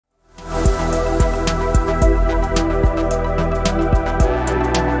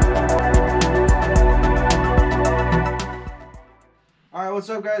What's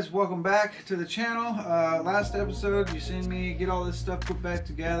up, guys? Welcome back to the channel. Last episode you seen me get all this stuff put back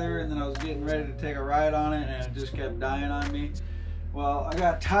together, and then I was getting ready to take a ride on it and it just kept dying on me. Well, I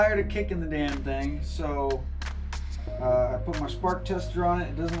got tired of kicking the damn thing, so I put my spark tester on it.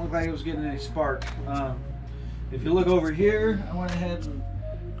 It doesn't look like it was getting any spark. If you look over here, I went ahead and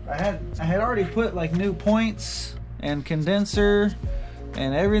I had already put like new points and condenser,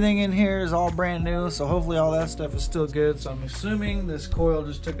 and everything in here is all brand new, so hopefully all that stuff is still good. So I'm assuming this coil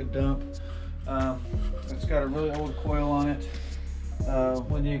just took a dump. It's got a really old coil on it.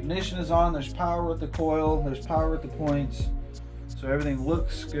 When the ignition is on, there's power with the coil, there's power with the points, so everything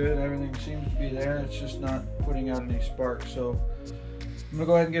looks good, everything seems to be there. It's just not putting out any spark. So I'm gonna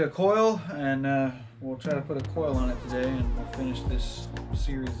go ahead and get a coil, and we'll try to put a coil on it today, and we'll finish this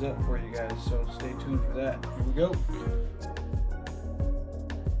series up for you guys, so stay tuned for that. Here we go.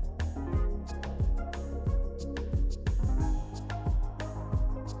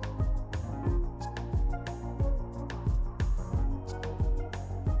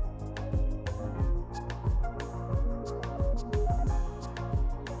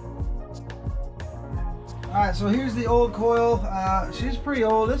 Alright, so here's the old coil. She's pretty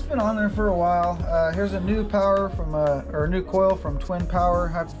old. It's been on there for a while. Here's a new power from or a new coil from Twin Power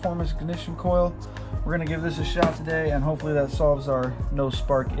high performance ignition coil. We're gonna give this a shot today, and hopefully that solves our no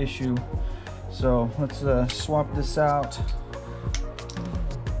spark issue. So let's swap this out.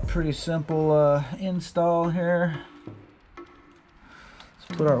 Pretty simple install here.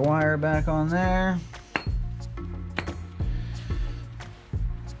 Let's put our wire back on there.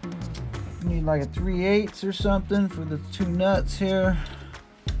 Need like a 3/8 or something for the two nuts here.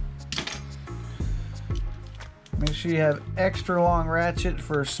 Make sure you have extra long ratchet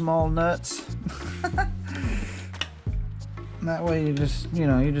for small nuts. That way you just,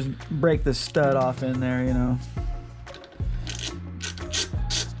 you just break the stud off in there,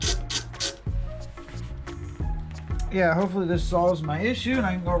 Yeah, hopefully this solves my issue and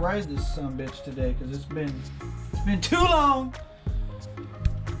I can go ride this sumbitch today, because it's been too long.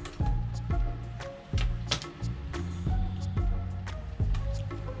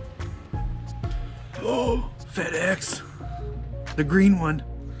 Oh, FedEx, the green one.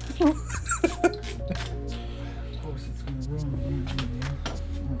 Of course it's gonna ruin the video.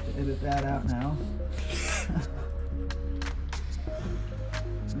 I'll have to edit that out now.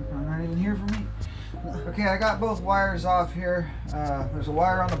 I'm not even here for me. Okay, I got both wires off here. There's a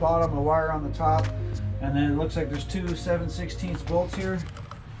wire on the bottom, a wire on the top, and then it looks like there's two 7/16 bolts here.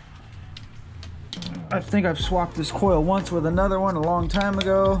 I think I've swapped this coil once with another one a long time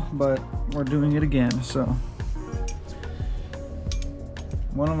ago, but we're doing it again. So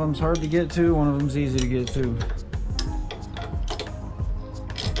one of them's hard to get to, one of them's easy to get to.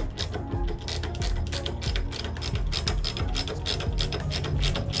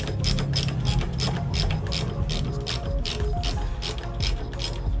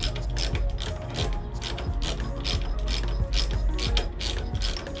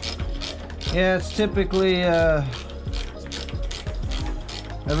 Yeah, it's typically, every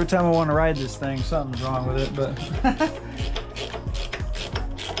time I want to ride this thing, something's wrong with it, but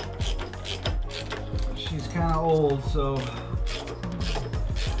she's kind of old, so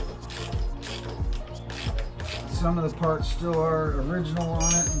some of the parts still are original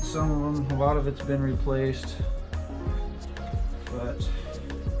on it, and some of them, a lot of it's been replaced, but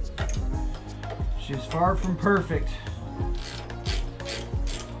she's far from perfect.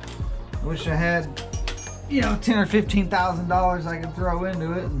 I wish I had, $10,000 or $15,000 I could throw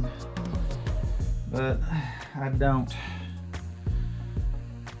into it, but I don't.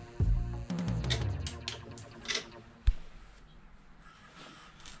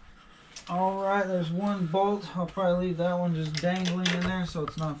 All right, there's one bolt. I'll probably leave that one just dangling in there so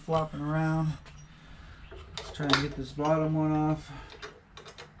it's not flopping around. Let's try and get this bottom one off.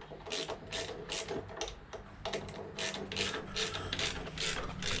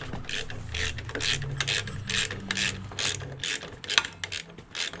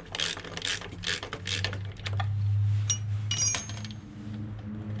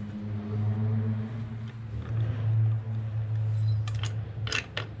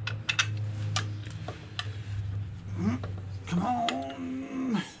 Come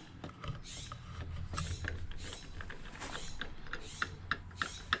on.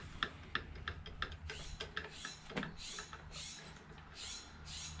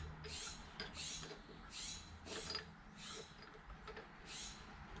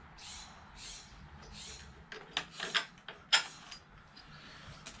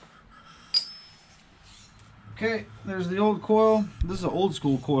 Okay, there's the old coil. This is an old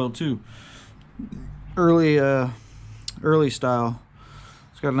school coil too. Early style.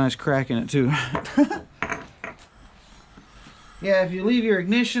 got a nice crack in it too. Yeah, if you leave your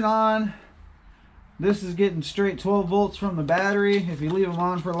ignition on, this is getting straight 12 volts from the battery. If you leave them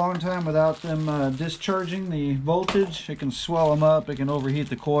on for a long time without them discharging the voltage, it can swell them up, it can overheat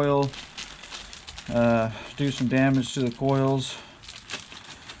the coil, do some damage to the coils.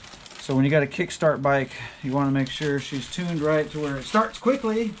 So when you got a kickstart bike, you want to make sure she's tuned right to where it starts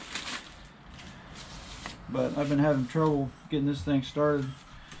quickly. But I've been having trouble getting this thing started.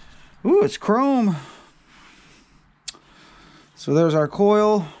 Ooh, it's chrome. So there's our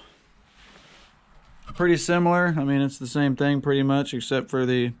coil. Pretty similar. I mean, it's the same thing pretty much, except for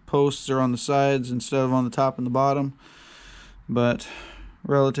the posts are on the sides instead of on the top and the bottom. But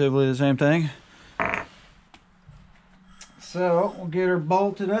relatively the same thing. So we'll get her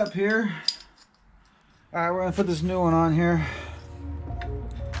bolted up here. All right, we're gonna put this new one on here.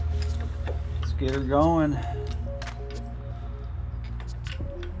 Let's get her going.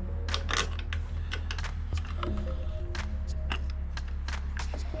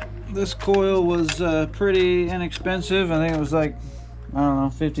 This coil was pretty inexpensive. I think it was like, I don't know,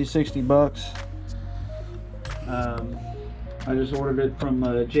 50, 60 bucks. I just ordered it from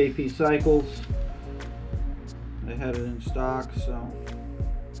JP Cycles. They had it in stock, so.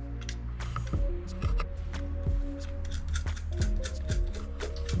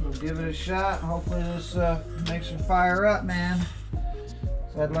 We'll give it a shot. Hopefully this makes her fire up, man.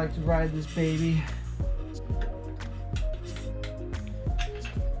 So I'd like to ride this baby.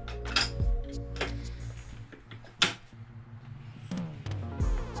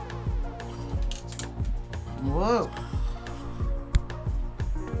 Whoa.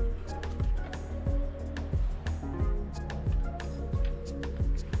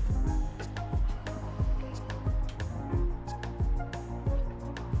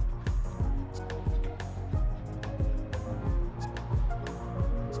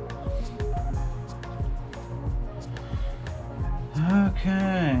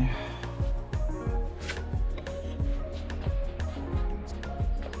 Okay.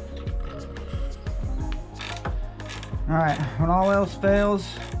 All right, when all else fails,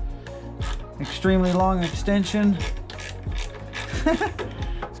 extremely long extension.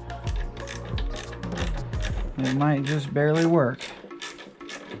 It might just barely work.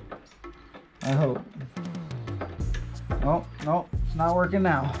 I hope. Oh, no, it's not working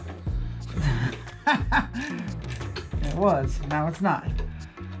now. It was, now it's not.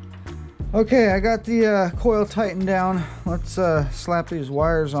 Okay, I got the coil tightened down. Let's slap these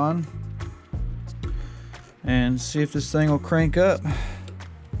wires on and see if this thing will crank up.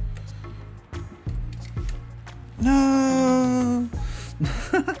 No.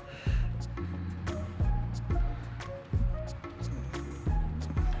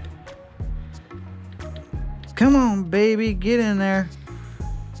 Come on, baby, get in there.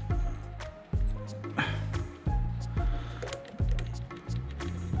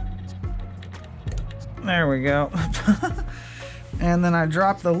 There we go. And then I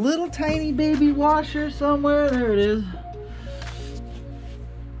dropped the little tiny baby washer somewhere. There it is.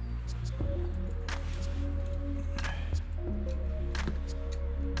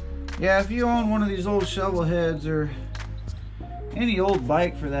 Yeah, if you own one of these old Shovelheads or any old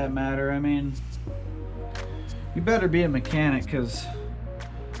bike for that matter, I mean, you better be a mechanic, because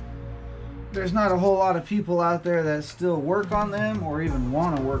there's not a whole lot of people out there that still work on them or even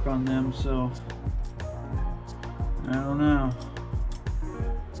want to work on them, so I don't know.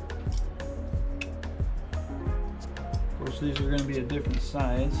 Of course, these are going to be a different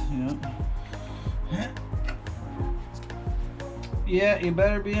size, you know. Yeah, you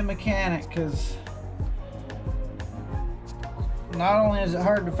better be a mechanic, because not only is it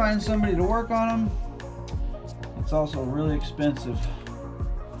hard to find somebody to work on them, it's also really expensive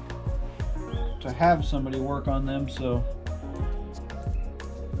to have somebody work on them, so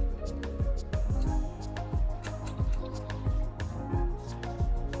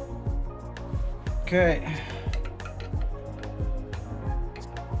okay.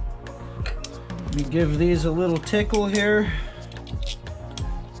 Let me give these a little tickle here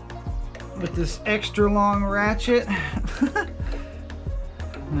with this extra long ratchet.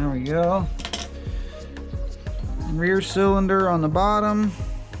 There we go. Rear cylinder on the bottom,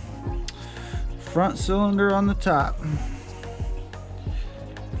 front cylinder on the top.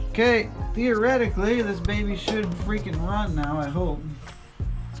 Okay, theoretically this baby should freaking run now, I hope.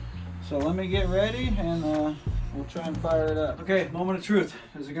 So let me get ready and we'll try and fire it up. Okay, moment of truth.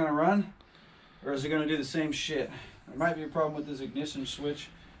 Is it gonna run or is it gonna do the same shit? There might be a problem with this ignition switch.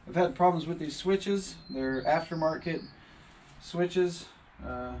 I've had problems with these switches. They're aftermarket switches.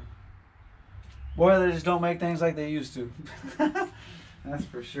 Boy, they just don't make things like they used to. That's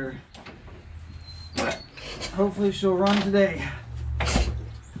for sure. Hopefully she'll run today.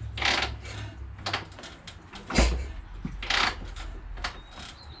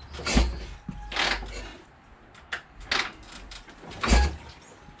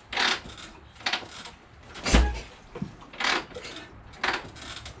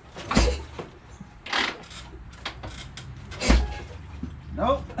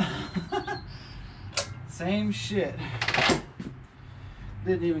 Nope. Same shit.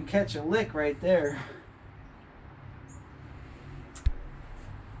 Didn't even catch a lick right there.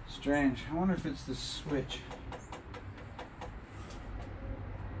 Strange. I wonder if it's the switch.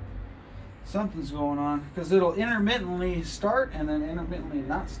 Something's going on, because it'll intermittently start and then intermittently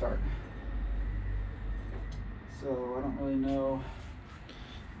not start. So I don't really know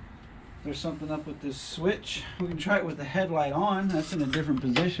if there's something up with this switch. We can try it with the headlight on. That's in a different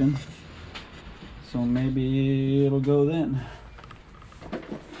position. So maybe it'll go then.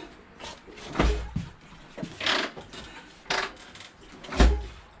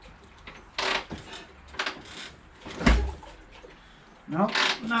 Nope,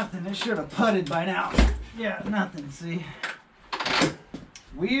 nothing. It should have putted by now. Yeah, nothing, see?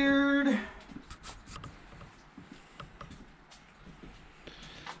 Weird.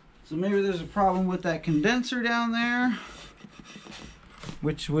 So maybe there's a problem with that condenser down there,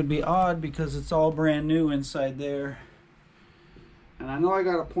 which would be odd because it's all brand new inside there. And I know I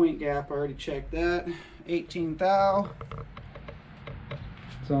got a point gap. I already checked that. 18 thou.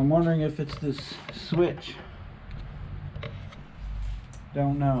 So I'm wondering if it's this switch.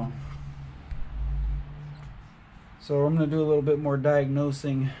 Don't know. So I'm going to do a little bit more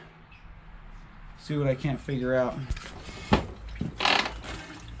diagnosing, see what I can't figure out.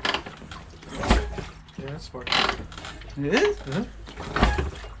 Yeah, that's smart. It is? Uh-huh.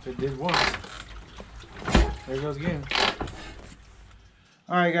 It did once. There it goes again.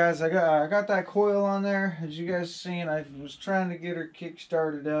 Alright guys, I got that coil on there. As you guys seen, I was trying to get her kick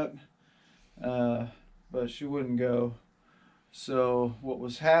started up, but she wouldn't go. So what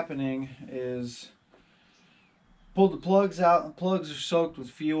was happening is pulled the plugs out. The plugs are soaked with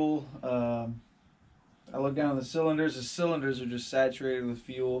fuel. I looked down at the cylinders are just saturated with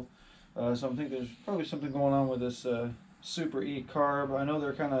fuel. So I think there's probably something going on with this Super E carb. I know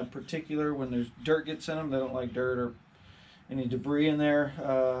they're kind of particular when there's dirt gets in them. They don't like dirt or any debris in there.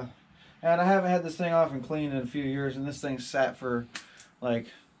 And I haven't had this thing off and cleaned in a few years, and this thing sat for like,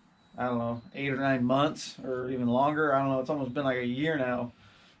 I don't know, 8 or 9 months or even longer. I don't know, it's almost been like a year now.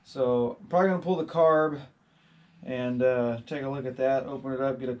 So I'm probably gonna pull the carb and take a look at that, open it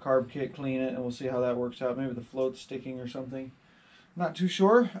up, get a carb kit, clean it, and we'll see how that works out. Maybe the float's sticking or something. Not too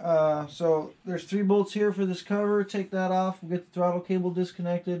sure. So there's 3 bolts here for this cover. Take that off. We'll get the throttle cable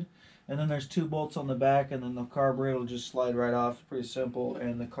disconnected. And then there's 2 bolts on the back, and then the carburetor will just slide right off. Pretty simple.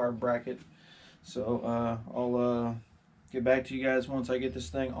 And the carb bracket. So I'll get back to you guys once I get this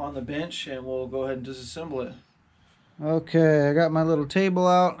thing on the bench, and we'll go ahead and disassemble it. Okay, I got my little table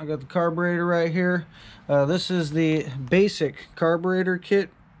out. I got the carburetor right here. This is the basic carburetor kit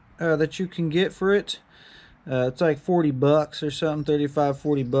that you can get for it. It's like 40 bucks or something, 35,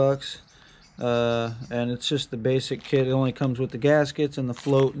 40 bucks. And it's just the basic kit. It only comes with the gaskets and the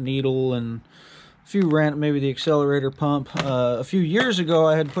float needle and a few maybe the accelerator pump. A few years ago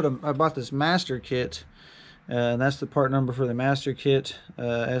I bought this master kit. And that's the part number for the master kit,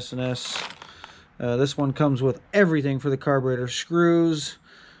 S&S. This one comes with everything for the carburetor, screws.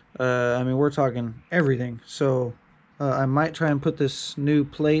 I mean, we're talking everything. So I might try and put this new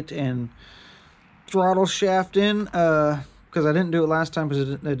plate and throttle shaft in, because I didn't do it last time because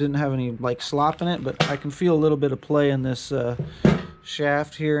it didn't have any like slop in it. But I can feel a little bit of play in this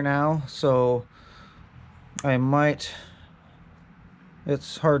shaft here now. So I might.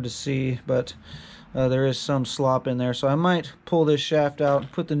 It's hard to see, but. There is some slop in there, so I might pull this shaft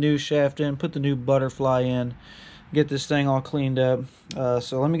out, put the new shaft in, put the new butterfly in, get this thing all cleaned up.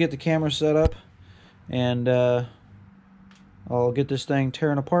 So let me get the camera set up, and I'll get this thing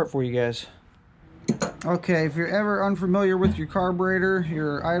tearing apart for you guys. Okay, if you're ever unfamiliar with your carburetor,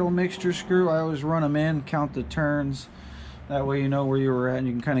 your idle mixture screw, I always run them in, count the turns. That way you know where you were at and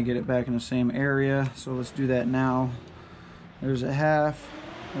you can kind of get it back in the same area. So let's do that now. There's a half,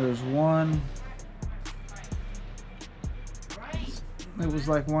 there's 1. It was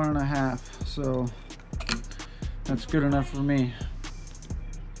like 1.5, so that's good enough for me.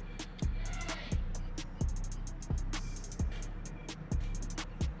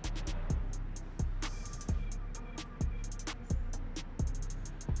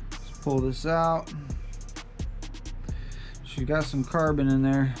 Let's pull this out. She got some carbon in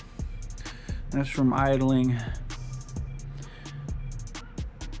there. That's from idling.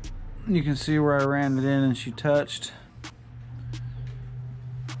 You can see where I ran it in and she touched.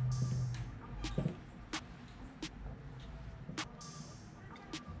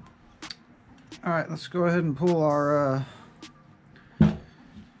 Alright, let's go ahead and pull our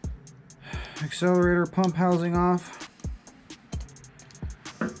accelerator pump housing off.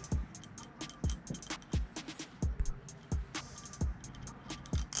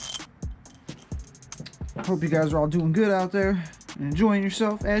 Hope you guys are all doing good out there and enjoying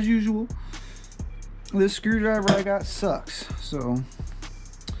yourself as usual. This screwdriver I got sucks, so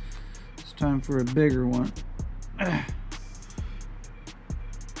it's time for a bigger one.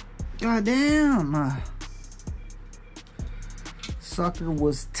 God damn, sucker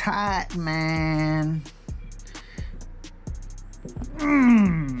was tight, man.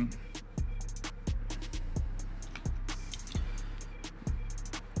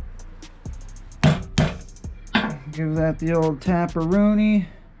 Give that the old taparoonie.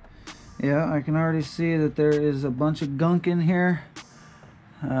 Yeah, I can already see that there is a bunch of gunk in here.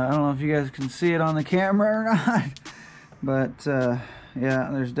 I don't know if you guys can see it on the camera or not, but yeah,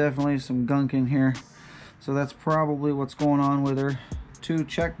 there's definitely some gunk in here. So that's probably what's going on with her. 2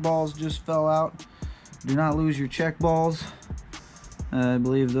 check balls just fell out. Do not lose your check balls. I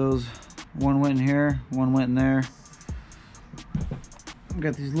believe those, one went in here, one went in there.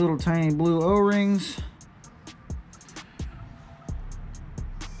 Got these little tiny blue O-rings.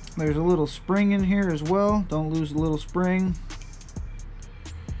 There's a little spring in here as well. Don't lose the little spring.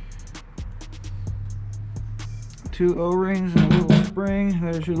 2 O-rings and a little spring.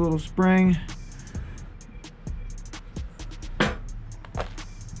 There's your little spring.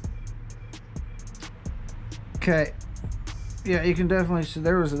 Okay. Yeah, you can definitely see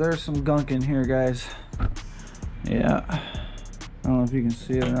there's some gunk in here, guys. Yeah. I don't know if you can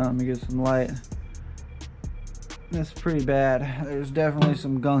see it or not. Let me get some light. That's pretty bad. There's definitely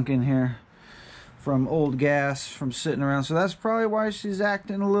some gunk in here from old gas from sitting around. So that's probably why she's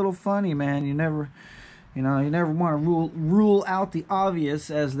acting a little funny, man. You never want to rule out the obvious,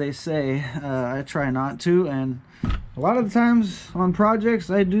 as they say. I try not to, and a lot of the times on projects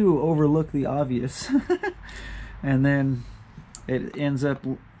I do overlook the obvious. And then it ends up,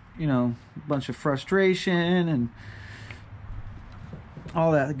 you know, a bunch of frustration and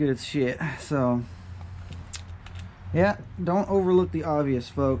all that good shit. So yeah, don't overlook the obvious,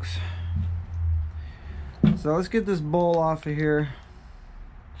 folks. So let's get this bowl off of here.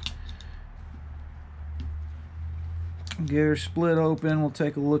 Get her split open. We'll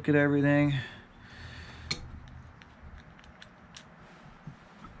take a look at everything.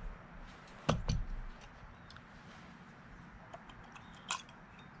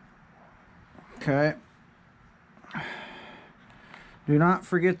 Okay. Do not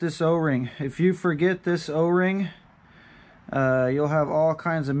forget this O-ring. If you forget this O-ring, you'll have all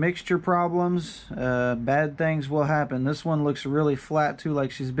kinds of mixture problems. Bad things will happen. This one looks really flat too,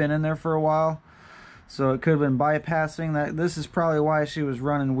 like she's been in there for a while. So it could have been bypassing that. This is probably why she was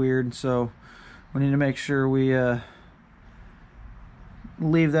running weird. So we need to make sure we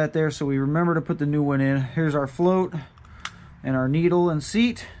leave that there so we remember to put the new one in. Here's our float and our needle and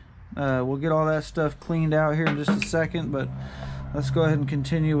seat. We'll get all that stuff cleaned out here in just a second, but let's go ahead and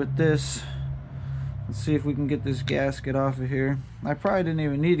continue with this. Let's see if we can get this gasket off of here. I probably didn't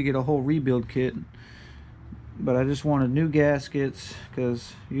even need to get a whole rebuild kit, but I just wanted new gaskets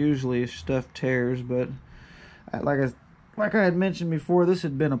because usually stuff tears. But like I had mentioned before, this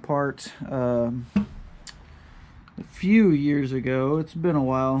had been apart a few years ago. It's been a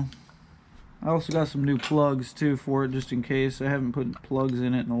while. I also got some new plugs too for it, just in case. I haven't put plugs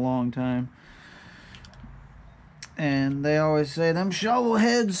in it in a long time. And they always say them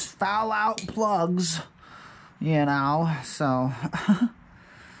Shovelheads foul out plugs, you know. So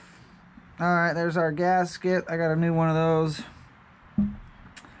alright, there's our gasket. I got a new one of those.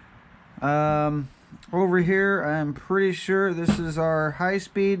 Over here, I'm pretty sure this is our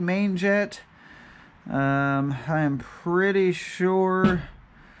high-speed main jet. I am pretty sure,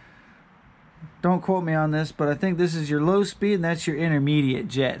 don't quote me on this, but I think this is your low speed and that's your intermediate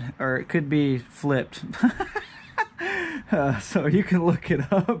jet, or it could be flipped. So you can look it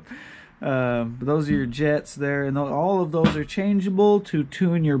up. But those are your jets there, and all of those are changeable to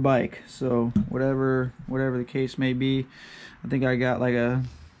tune your bike. So whatever the case may be, I think I got like a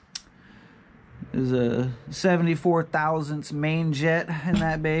 74 thousandths main jet in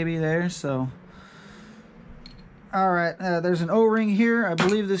that baby there. So alright, there's an O-ring here. I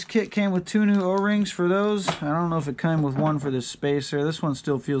believe this kit came with 2 new O-rings for those. I don't know if it came with one for this spacer. This one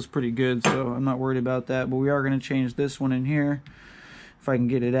still feels pretty good, so I'm not worried about that. But we are going to change this one in here, if I can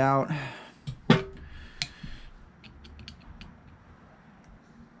get it out.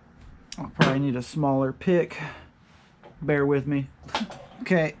 I'll probably need a smaller pick. Bear with me.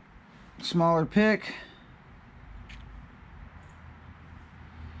 Okay, smaller pick.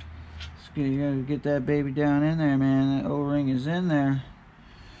 You gotta get that baby down in there, man. That O-ring is in there.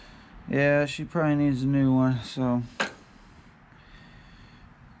 Yeah, she probably needs a new one, so.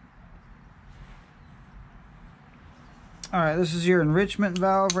 Alright, this is your enrichment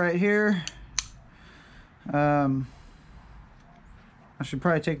valve right here. I should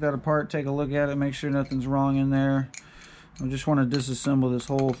probably take that apart, take a look at it, make sure nothing's wrong in there. I just want to disassemble this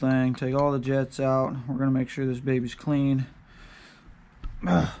whole thing, take all the jets out. We're going to make sure this baby's clean.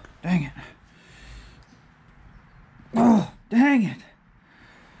 Ugh, dang it. Oh, dang it.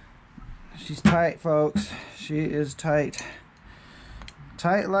 She's tight, folks. She is tight.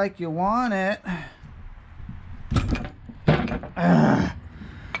 Tight like you want it.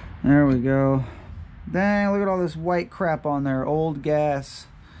 There we go. Dang, look at all this white crap on there. Old gas.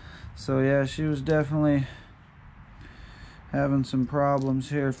 So yeah, she was definitely having some problems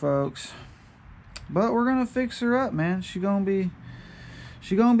here, folks. But we're gonna fix her up, man. She gonna be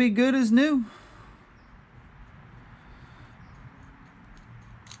good as new.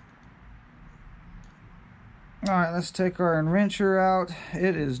 Alright, let's take our enricher out.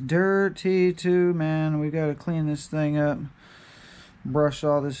 It is dirty too, man. We gotta clean this thing up. Brush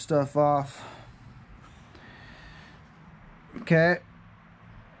all this stuff off. Okay.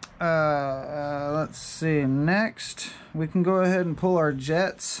 Let's see. Next, we can go ahead and pull our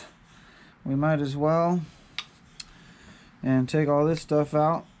jets. We might as well. And take all this stuff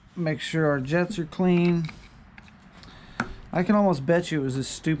out. Make sure our jets are clean. I can almost bet you it was this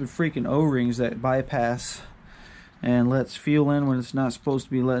stupid freaking O-rings that bypass and lets fuel in when it's not supposed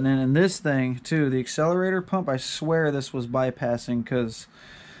to be letting in. And this thing too, the accelerator pump, I swear this was bypassing, because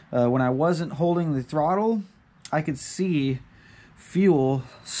when I wasn't holding the throttle, I could see fuel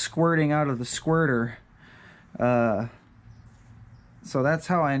squirting out of the squirter. So that's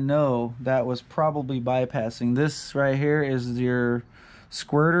how I know that was probably bypassing. This right here is your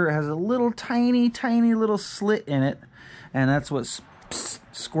squirter. It has a little tiny little slit in it, and that's what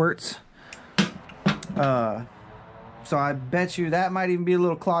squirts. So I bet you that might even be a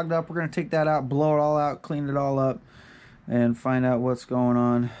little clogged up. We're going to take that out, blow it all out, clean it all up, and find out what's going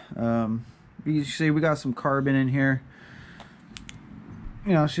on. You see we got some carbon in here.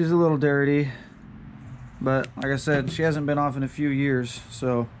 You know, she's a little dirty, but like I said, she hasn't been off in a few years.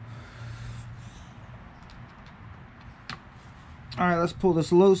 So alright, let's pull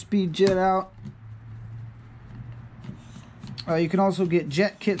this low speed jet out. You can also get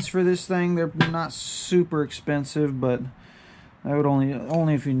jet kits for this thing. They're not super expensive, but I would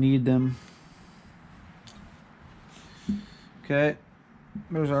only if you need them. Okay,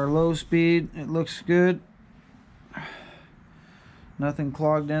 there's our low speed. It looks good. Nothing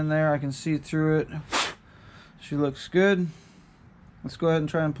clogged in there. I can see through it. She looks good. Let's go ahead and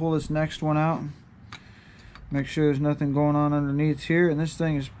try and pull this next one out. Make sure there's nothing going on underneath here. And this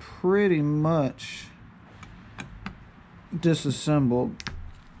thing is pretty much disassembled,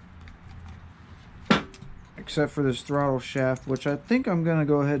 except for this throttle shaft, which I think I'm gonna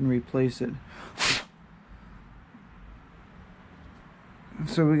go ahead and replace it.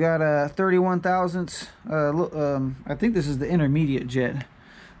 So we got a 31 thousandths. I think this is the intermediate jet.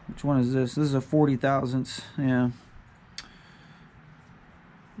 Which one is this? This is a 40 thousandths. Yeah.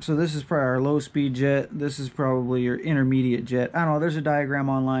 So this is probably our low speed jet. This is probably your intermediate jet. I don't know, there's a diagram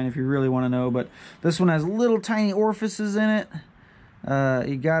online if you really want to know, but this one has little tiny orifices in it.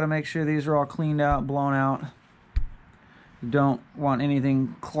 You got to make sure these are all cleaned out, blown out. You don't want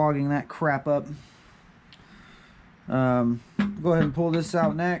anything clogging that crap up. Go ahead and pull this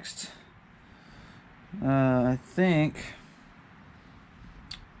out next. I think,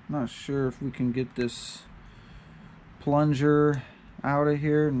 I'm not sure if we can get this plunger out of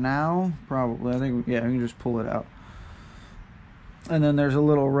here now. Probably. I think, yeah, we can just pull it out. And then there's a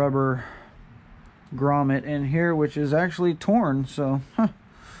little rubber grommet in here, which is actually torn. So,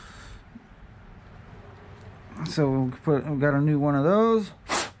 so we've got a new one of those.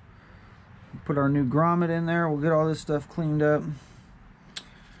 Put our new grommet in there. We'll get all this stuff cleaned up.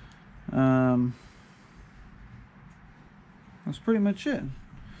 That's pretty much it.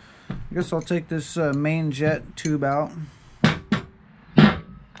 I guess I'll take this main jet tube out.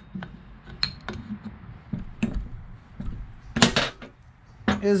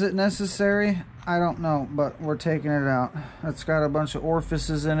 Is it necessary? I don't know, but we're taking it out. It's got a bunch of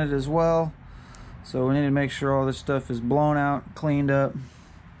orifices in it as well, so we need to make sure all this stuff is blown out, cleaned up,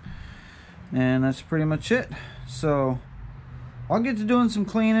 and that's pretty much it. So I'll get to doing some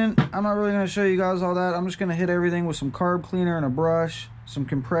cleaning. I'm not really going to show you guys all that. I'm just going to hit everything with some carb cleaner and a brush, some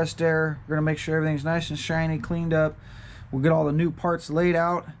compressed air. We're gonna make sure everything's nice and shiny, cleaned up. We'll get all the new parts laid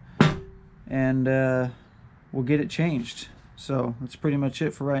out, and we'll get it changed. So that's pretty much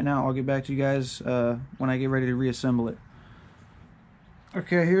it for right now. I'll get back to you guys when I get ready to reassemble it.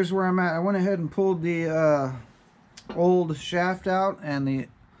 Okay, here's where I'm at. I went ahead and pulled the old shaft out and the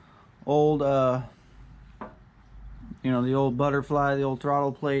old you know, the old butterfly, the old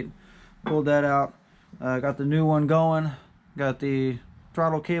throttle plate. Pulled that out. Got the new one going. Got the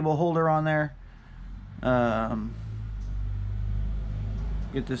throttle cable holder on there.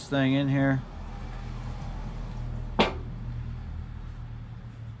 Get this thing in here.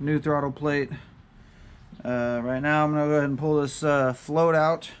 New throttle plate. Right now I'm gonna go ahead and pull this float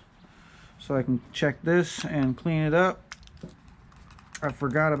out so I can check this and clean it up. I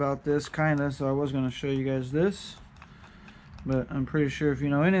forgot about this kinda, so I was gonna show you guys this, but I'm pretty sure if you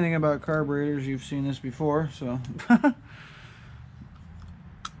know anything about carburetors, you've seen this before. So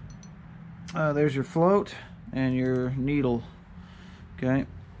there's your float and your needle. Okay,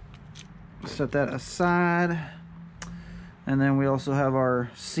 set that aside, and then we also have our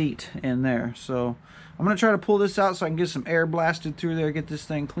seat in there. So I'm gonna try to pull this out so I can get some air blasted through there, get this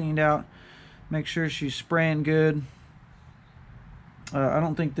thing cleaned out, make sure she's spraying good. I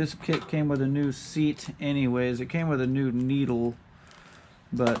don't think this kit came with a new seat anyways. It came with a new needle,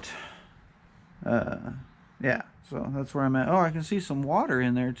 but yeah, so that's where I'm at. Oh, I can see some water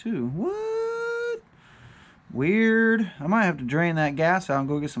in there too. What? Weird. I might have to drain that gas out and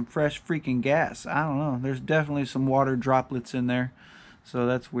go get some fresh freaking gas. I don't know. There's definitely some water droplets in there, so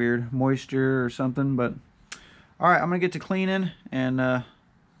that's weird. Moisture or something. But all right, I'm gonna get to cleaning and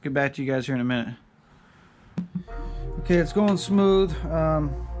get back to you guys here in a minute. Okay, it's going smooth.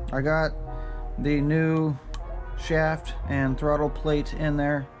 I got the new shaft and throttle plate in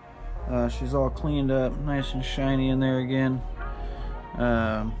there. She's all cleaned up, nice and shiny in there again.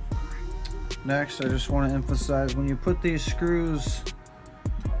 Next, I just want to emphasize, when you put these screws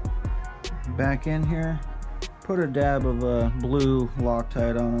back in here, put a dab of blue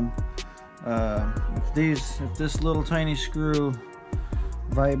Loctite on them. If this little tiny screw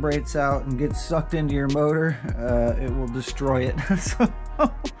vibrates out and gets sucked into your motor, it will destroy it. So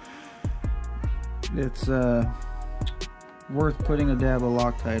it's worth putting a dab of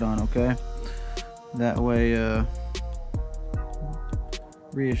Loctite on, okay? That way,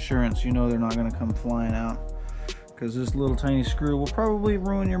 reassurance, you know they're not going to come flying out, because this little tiny screw will probably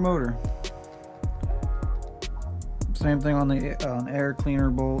ruin your motor. Same thing on the air cleaner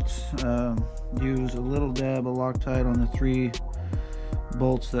bolts. Use a little dab of Loctite on the 3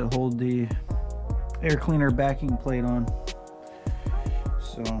 bolts that hold the air cleaner backing plate on.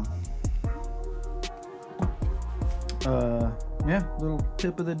 So yeah, little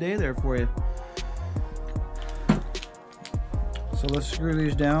tip of the day there for you. So let's screw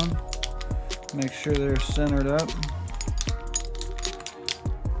these down, make sure they're centered up.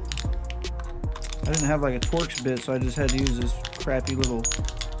 I didn't have like a Torx bit, so I just had to use this crappy little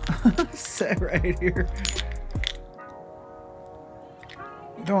set right here.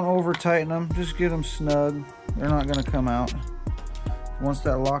 Don't over tighten them, just get them snug. They're not going to come out. Once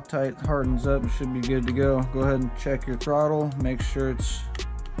that Loctite hardens up, it should be good to go. Go ahead and check your throttle, make sure it's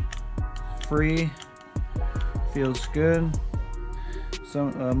free, feels good. So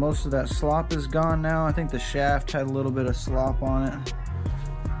most of that slop is gone now. I think the shaft had a little bit of slop on it.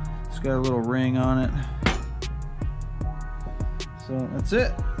 It's got a little ring on it. So that's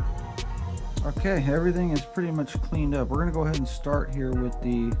it. Okay, everything is pretty much cleaned up. We're gonna go ahead and start here with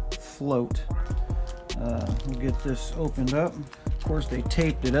the float. We'll get this opened up. Of course, they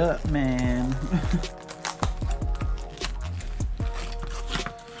taped it up, man.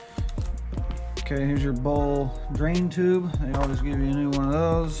 Okay, here's your bowl drain tube. They always give you a new one of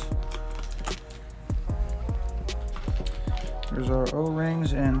those. There's our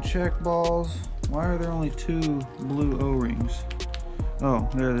O-rings and check balls. Why are there only 2 blue O-rings? Oh,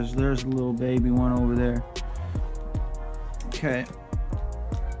 there's a little baby one over there. Okay.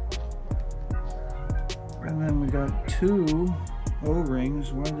 And then we got 2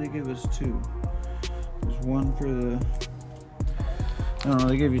 O-rings. Why did they give us 2? There's one for the... I don't know,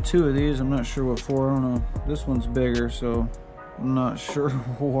 they give you 2 of these. I'm not sure what for. I don't know. This one's bigger, so I'm not sure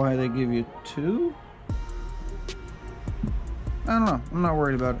why they give you 2. I don't know. I'm not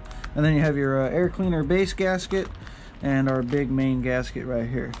worried about it. And then you have your air cleaner base gasket and our big main gasket right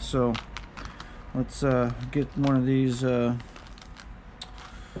here. So let's get one of these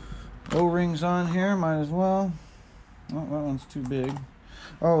O-rings on here. Might as well. Oh, that one's too big.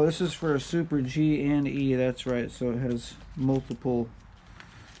 Oh, this is for a Super G and E. That's right. So it has multiple.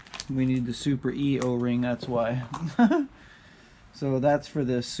 We need the Super E O-ring. That's why. So that's for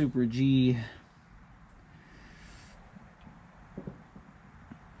the Super G.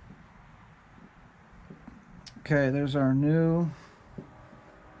 Okay, there's our new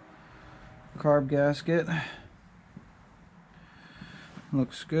carb gasket.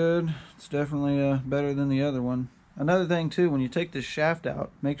 Looks good. It's definitely better than the other one. Another thing too, when you take this shaft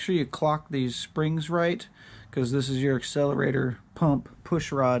out, make sure you clock these springs right, because this is your accelerator pump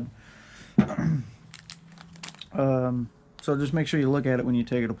push rod. So just make sure you look at it when you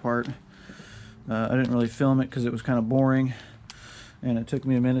take it apart. I didn't really film it because it was kind of boring, and it took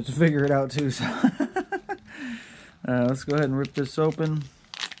me a minute to figure it out too. So let's go ahead and rip this open.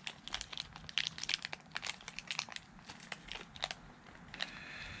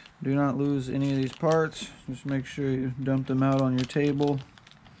 Do not lose any of these parts. Just make sure you dump them out on your table.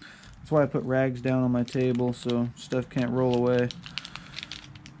 That's why I put rags down on my table so stuff can't roll away.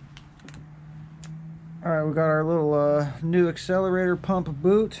 Alright, we got our little new accelerator pump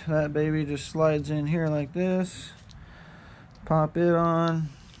boot. That baby just slides in here like this. Pop it on.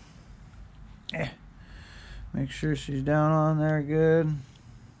 Make sure she's down on there good.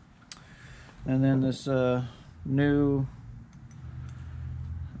 And then this new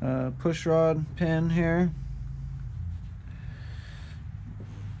push rod pin here.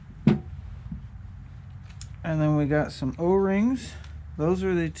 And then we got some O-rings. Those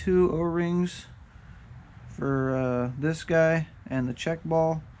are the two O-rings for this guy and the check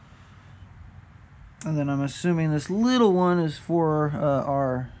ball. And then I'm assuming this little one is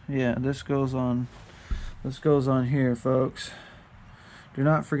for this goes on here, folks. Do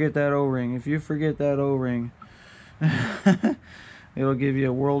not forget that O-ring. If you forget that O-ring, it'll give you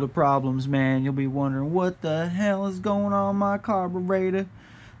a world of problems, man. You'll be wondering what the hell is going on my carburetor.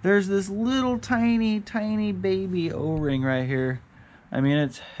 There's this little tiny baby O-ring right here. I mean,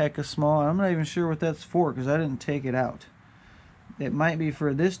 it's hecka small. I'm not even sure what that's for because I didn't take it out. It might be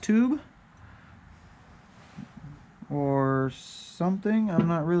for this tube or something. I'm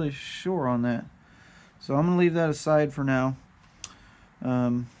not really sure on that. So I'm going to leave that aside for now.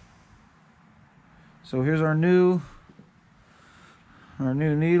 So here's our new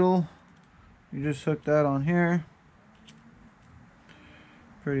needle. You just hook that on here.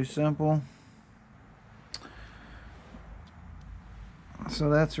 Pretty simple. So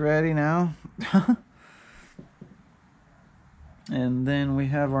that's ready now. And then we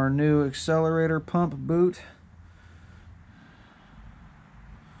have our new accelerator pump boot.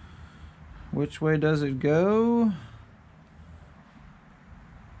 Which way does it go?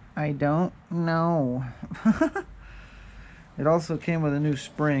 I don't know. It also came with a new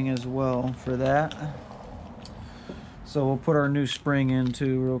spring as well for that. So we'll put our new spring in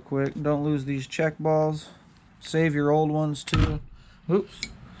too real quick. Don't lose these check balls. Save your old ones too. Oops.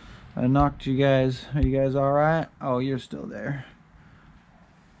 I knocked you guys. Are you guys alright? Oh, you're still there.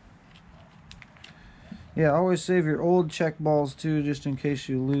 Yeah, always save your old check balls too, just in case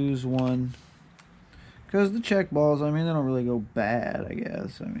you lose one. Because the check balls, I mean, they don't really go bad, I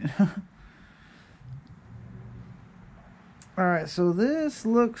guess. I mean, alright, so this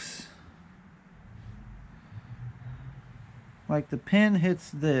looks like the pin hits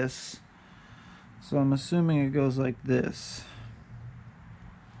this. So I'm assuming it goes like this.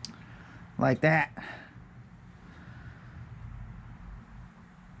 Like that.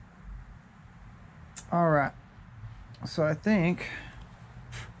 Alright. So I think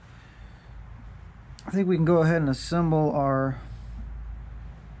we can go ahead and assemble our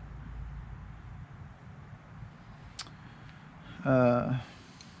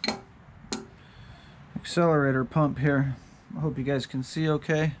accelerator pump here. I hope you guys can see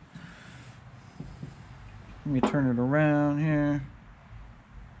okay. Let me turn it around here.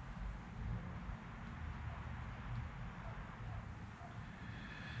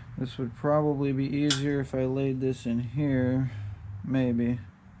 This would probably be easier if I laid this in here. Maybe.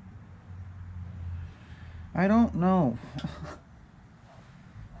 I don't know.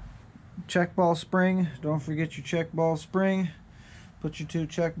 Check ball spring. Don't forget your check ball spring. Put your two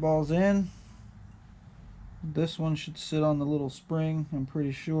check balls in. This one should sit on the little spring, I'm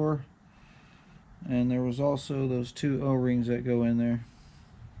pretty sure. And there was also those two O-rings that go in there.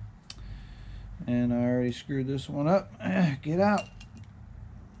 And I already screwed this one up. Get out.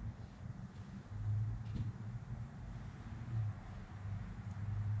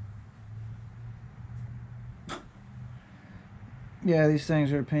 Yeah, these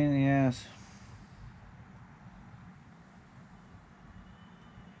things are a pain in the ass.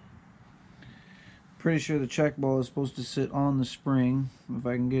 Pretty sure the check ball is supposed to sit on the spring, if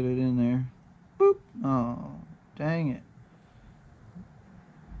I can get it in there. Boop. Oh, dang it.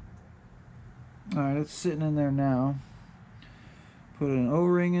 Alright, it's sitting in there now. Put an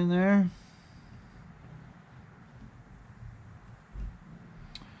O-ring in there.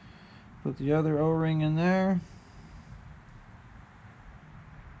 Put the other O-ring in there.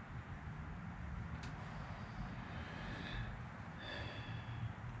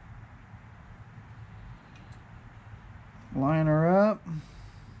 Line her up.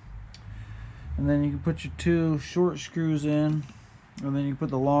 And then you can put your 2 short screws in, and then you can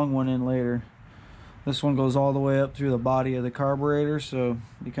put the long one in later. This one goes all the way up through the body of the carburetor, so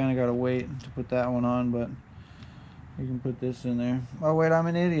you kind of got to wait to put that one on, but you can put this in there. Oh wait, I'm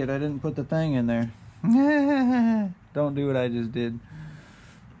an idiot. I didn't put the thing in there. Don't do what I just did.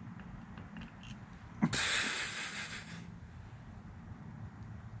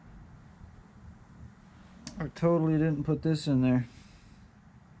 I totally didn't put this in there.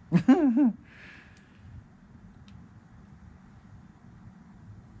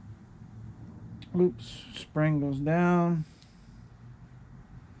 Oops, spring goes down.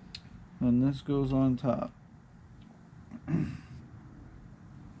 And this goes on top.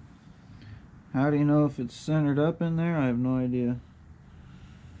 How do you know if it's centered up in there? I have no idea.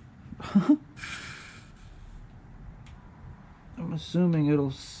 I'm assuming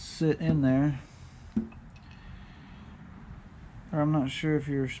it'll sit in there. Or I'm not sure if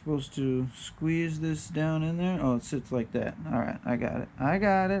you're supposed to squeeze this down in there. Oh, it sits like that. Alright, I got it. I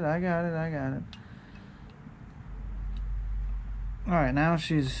got it. Alright, now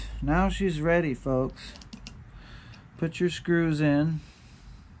she's ready, folks. Put your screws in.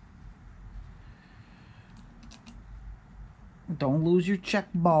 Don't lose your check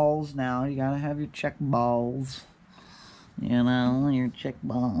balls now. You gotta have your check balls. You know, your check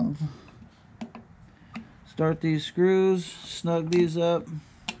balls. Start these screws, snug these up,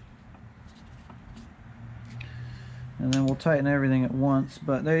 and then we'll tighten everything at once.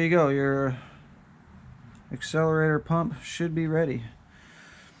 But there you go, your accelerator pump should be ready.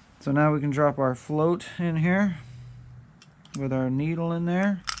 So now we can drop our float in here with our needle in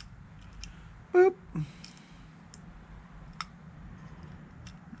there. Boop.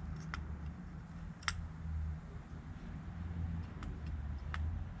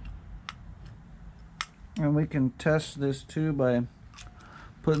 And we can test this too by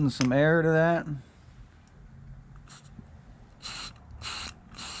putting some air to that.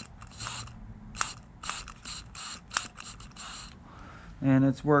 And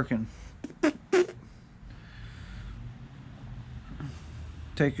it's working.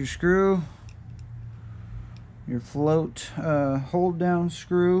 Take your screw, your float hold down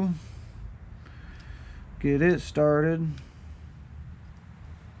screw, get it started.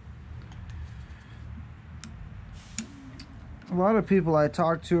 A lot of people I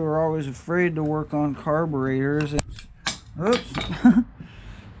talk to are always afraid to work on carburetors.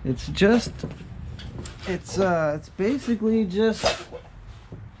 It's basically just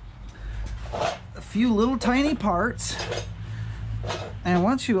a few little tiny parts, and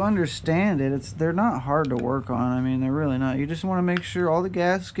once you understand it, they're not hard to work on. I mean, they're really not. You just want to make sure all the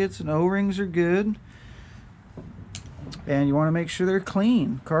gaskets and O-rings are good, and you want to make sure they're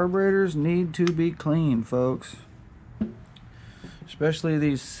clean. Carburetors need to be clean, folks. Especially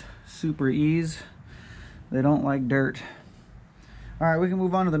these Super E's, they don't like dirt. Alright, we can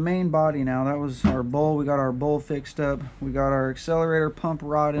move on to the main body now. That was our bowl. We got our bowl fixed up. We got our accelerator pump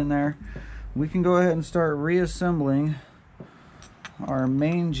rod in there. We can go ahead and start reassembling our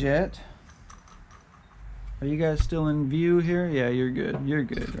main jet. Are you guys still in view here? Yeah, you're good. You're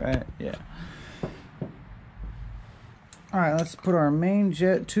good, right? Yeah. Alright, let's put our main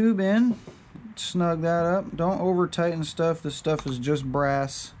jet tube in. Snug that up. Don't over tighten stuff. This stuff is just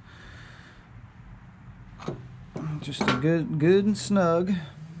brass. Just a good and snug.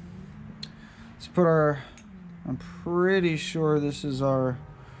 Let's put our, I'm pretty sure this is our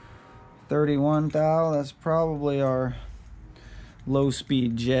 31 thou. That's probably our low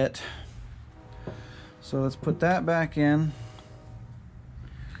speed jet. So let's put that back in.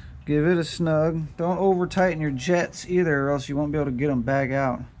 Give it a snug. Don't over tighten your jets either, or else you won't be able to get them back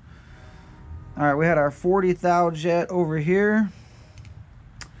out. Alright, we had our 40 thou jet over here,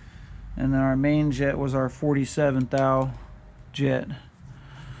 and then our main jet was our 47 thou jet.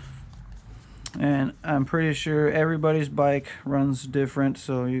 And I'm pretty sure everybody's bike runs different,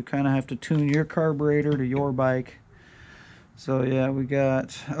 so you kind of have to tune your carburetor to your bike. So yeah, we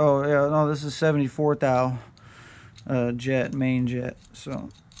got, oh yeah, no, this is 74 thou jet, main jet. So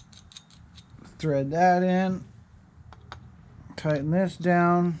thread that in, tighten this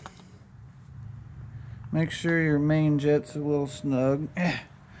down. Make sure your main jet's a little snug.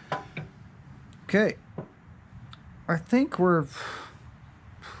 Okay, I think we're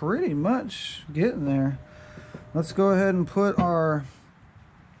pretty much getting there. Let's go ahead and put our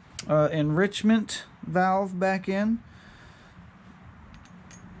enrichment valve back in.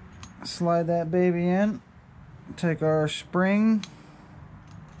 Slide that baby in. Take our spring.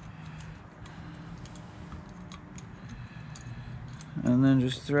 And then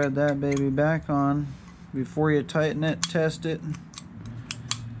just thread that baby back on. Before you tighten it, test it.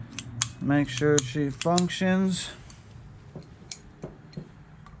 Make sure she functions.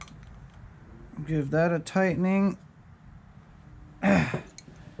 Give that a tightening.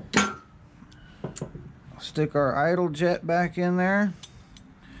 Stick our idle jet back in there.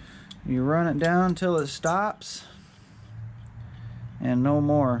 You run it down until it stops. And no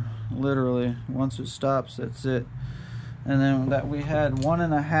more. Literally, once it stops, that's it. And then that we had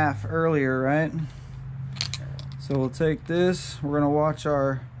 1.5 earlier, right? So we'll take this, we're gonna watch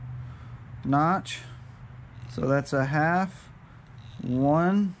our notch. So that's 1/2,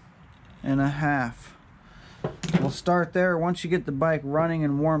 1.5. We'll start there. Once you get the bike running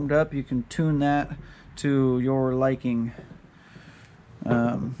and warmed up, you can tune that to your liking.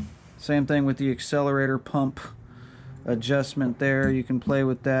 Same thing with the accelerator pump adjustment there. You can play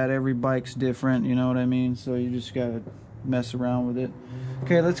with that. Every bike's different, you know what I mean? So you just gotta mess around with it.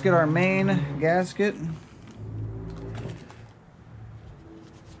 Okay, let's get our main gasket.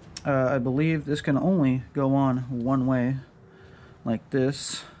 I believe this can only go on one way, like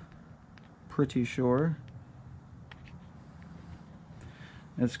this. Pretty sure.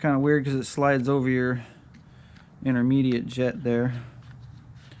 It's kind of weird because it slides over your intermediate jet there.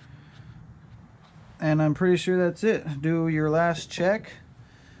 And I'm pretty sure that's it. Do your last check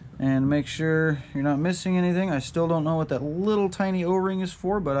and make sure you're not missing anything. I still don't know what that little tiny O-ring is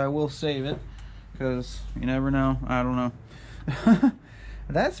for, but I will save it because you never know. I don't know.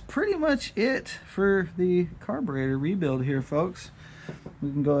 That's pretty much it for the carburetor rebuild here, folks. We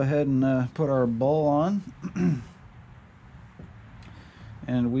can go ahead and put our bowl on.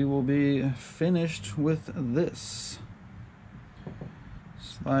 And we will be finished with this.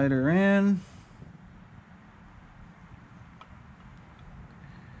 Slide her in.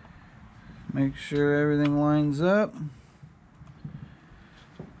 Make sure everything lines up.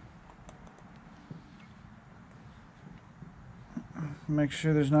 Make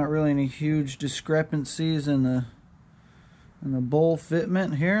sure there's not really any huge discrepancies in the bowl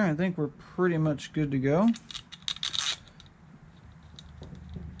fitment here. I think we're pretty much good to go.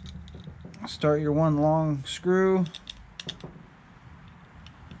 Start your one long screw.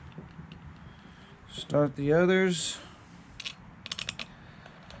 Start the others.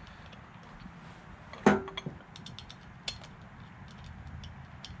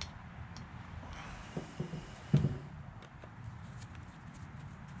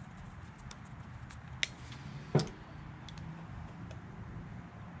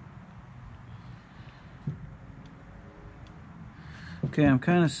 Okay, I'm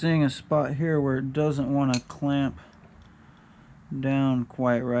kind of seeing a spot here where it doesn't want to clamp down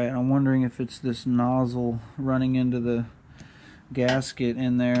quite right. I'm wondering if it's this nozzle running into the gasket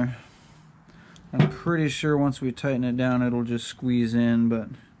in there. I'm pretty sure once we tighten it down it'll just squeeze in, but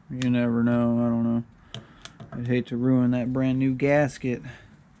you never know. I don't know. I'd hate to ruin that brand new gasket.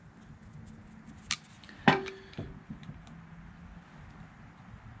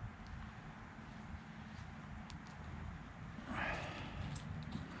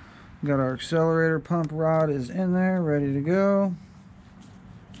 Got our accelerator pump rod is in there, ready to go.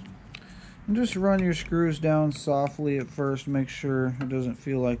 And just run your screws down softly at first, make sure it doesn't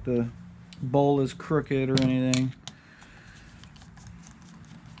feel like the bowl is crooked or anything.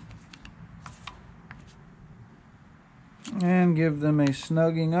 And give them a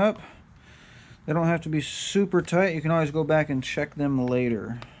snugging up. They don't have to be super tight. You can always go back and check them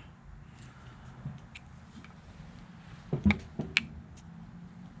later.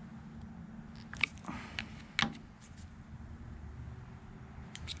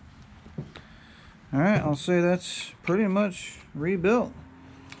 Alright, I'll say that's pretty much rebuilt.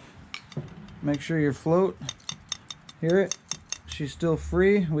 Make sure your float, hear it, she's still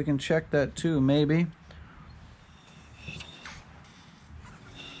free. We can check that too, maybe.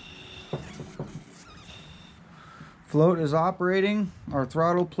 Float is operating. Our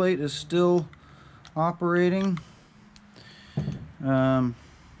throttle plate is still operating.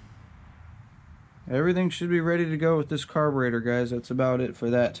 Everything should be ready to go with this carburetor, guys. That's about it for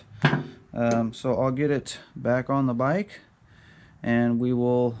that. So I'll get it back on the bike and we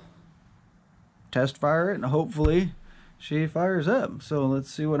will test fire it and hopefully she fires up. So let's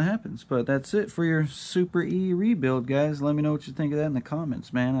see what happens. But that's it for your Super E rebuild, guys. Let me know what you think of that in the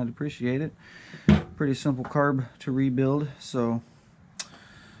comments, man. I'd appreciate it. Pretty simple carb to rebuild. So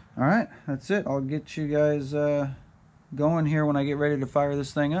All right, that's it. I'll get you guys going here when I get ready to fire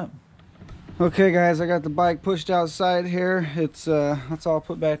this thing up. Okay guys, I got the bike pushed outside here. It's that's all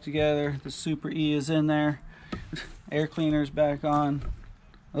put back together. The Super E is in there. Air cleaner's back on.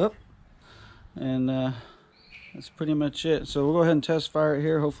 Up. And that's pretty much it. So we'll go ahead and test fire it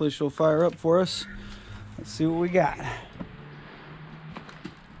here. Hopefully she'll fire up for us. Let's see what we got.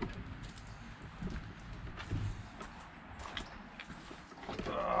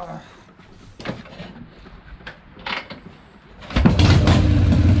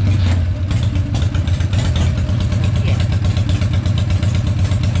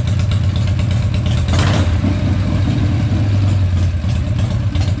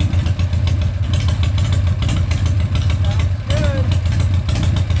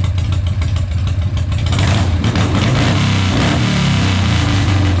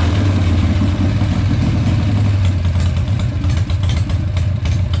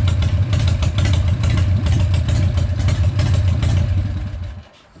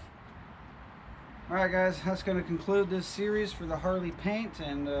 Alright guys, that's going to conclude this series for the Harley paint,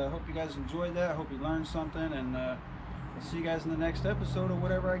 and hope you guys enjoyed that. Hope you learned something, and I'll see you guys in the next episode of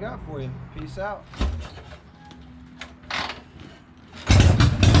whatever I got for you. Peace out.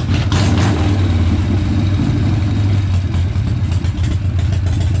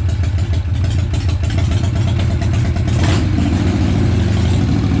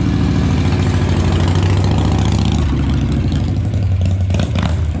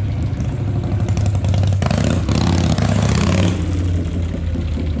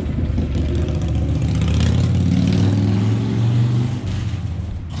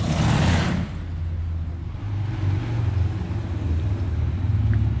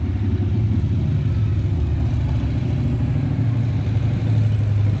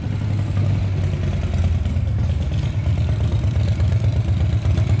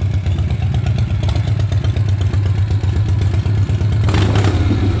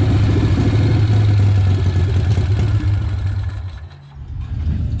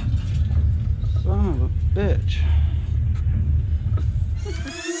 Son of a bitch.